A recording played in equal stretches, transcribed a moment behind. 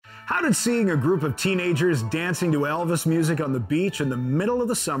How did seeing a group of teenagers dancing to Elvis music on the beach in the middle of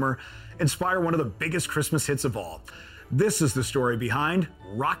the summer inspire one of the biggest Christmas hits of all? This is the story behind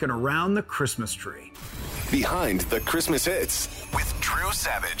Rockin' Around the Christmas Tree. Behind the Christmas Hits with Drew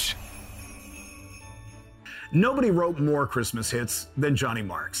Savage. Nobody wrote more Christmas hits than Johnny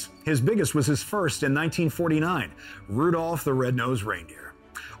Marks. His biggest was his first in 1949, Rudolph the Red-Nosed Reindeer.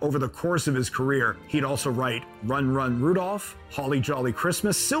 Over the course of his career, he'd also write Run, Run, Rudolph, Holly Jolly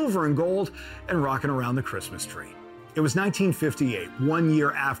Christmas, Silver and Gold, and Rockin' Around the Christmas Tree. It was 1958, 1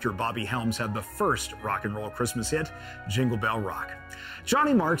 year after Bobby Helms had the first rock and roll Christmas hit, Jingle Bell Rock.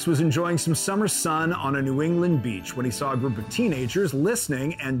 Johnny Marks was enjoying some summer sun on a New England beach when he saw a group of teenagers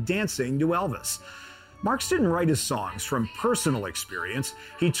listening and dancing to Elvis. Marks didn't write his songs from personal experience.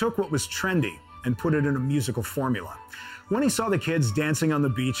 He took what was trendy and put it in a musical formula. When he saw the kids dancing on the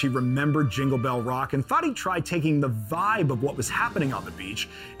beach, he remembered Jingle Bell Rock and thought he'd try taking the vibe of what was happening on the beach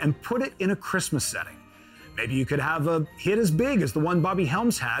and put it in a Christmas setting. Maybe you could have a hit as big as the one Bobby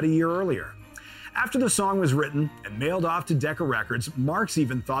Helms had a year earlier. After the song was written and mailed off to Decca Records, Marks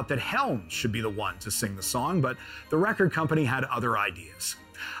even thought that Helms should be the one to sing the song, but the record company had other ideas.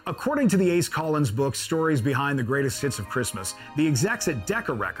 According to the Ace Collins book, Stories Behind the Greatest Hits of Christmas, the execs at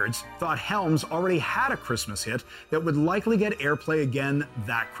Decca Records thought Helms already had a Christmas hit that would likely get airplay again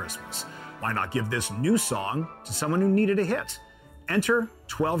that Christmas. Why not give this new song to someone who needed a hit? Enter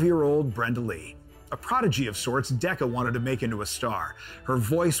 12-year-old Brenda Lee. A prodigy of sorts, Decca wanted to make into a star. Her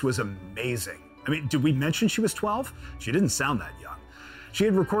voice was amazing. I mean, did we mention she was 12? She didn't sound that young. She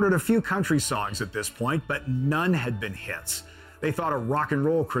had recorded a few country songs at this point, but none had been hits. They thought a rock and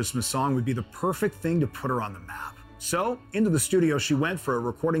roll Christmas song would be the perfect thing to put her on the map. So, into the studio she went for a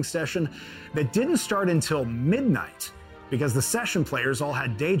recording session that didn't start until midnight because the session players all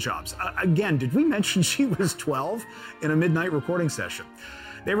had day jobs. Again, did we mention she was 12 in a midnight recording session?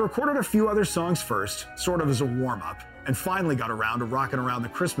 They recorded a few other songs first, sort of as a warm-up, and finally got around to Rockin' Around the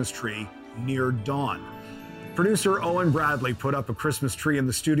Christmas Tree near dawn. Producer Owen Bradley put up a Christmas tree in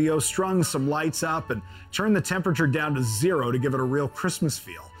the studio, strung some lights up, and turned the temperature down to 0 to give it a real Christmas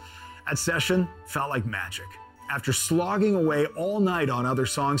feel. That session felt like magic. After slogging away all night on other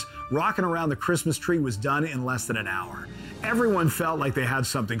songs, Rockin' Around the Christmas Tree was done in less than an hour. Everyone felt like they had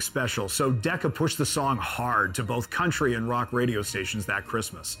something special, so Decca pushed the song hard to both country and rock radio stations that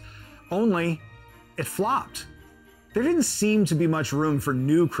Christmas. Only, it flopped. There didn't seem to be much room for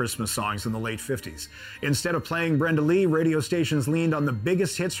new Christmas songs in the late 50s. Instead of playing Brenda Lee, radio stations leaned on the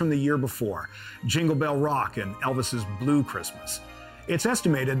biggest hits from the year before, Jingle Bell Rock and Elvis's Blue Christmas. It's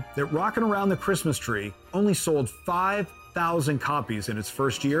estimated that Rockin' Around the Christmas Tree only sold 5,000 copies in its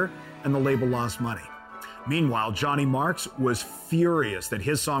first year, and the label lost money. Meanwhile, Johnny Marks was furious that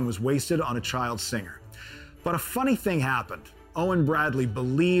his song was wasted on a child singer. But a funny thing happened. Owen Bradley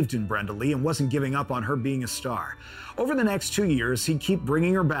believed in Brenda Lee and wasn't giving up on her being a star. Over the next 2 years, he'd keep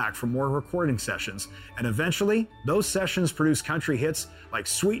bringing her back for more recording sessions, and eventually, those sessions produced country hits like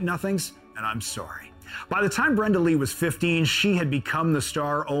Sweet Nothings and I'm Sorry. By the time Brenda Lee was 15, she had become the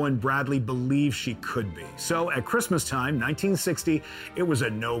star Owen Bradley believed she could be. So at Christmas time, 1960, it was a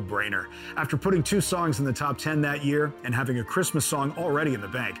no-brainer. After putting 2 songs in the top 10 that year and having a Christmas song already in the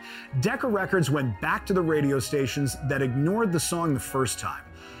bank, Decca Records went back to the radio stations that ignored the song the first time.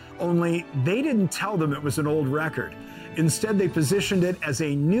 Only they didn't tell them it was an old record. Instead, they positioned it as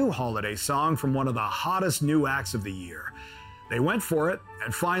a new holiday song from one of the hottest new acts of the year. They went for it,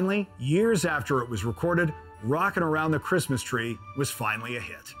 and finally, years after it was recorded, Rockin' Around the Christmas Tree was finally a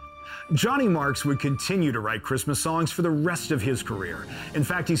hit. Johnny Marks would continue to write Christmas songs for the rest of his career. In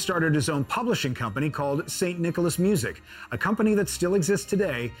fact, he started his own publishing company called St. Nicholas Music, a company that still exists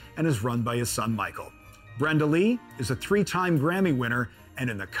today and is run by his son Michael. Brenda Lee is a 3-time Grammy winner and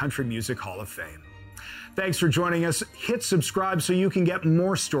in the Country Music Hall of Fame. Thanks for joining us. Hit subscribe so you can get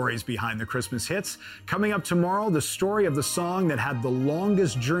more stories behind the Christmas hits. Coming up tomorrow, the story of the song that had the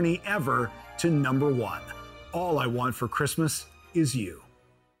longest journey ever to #1. All I Want for Christmas Is You.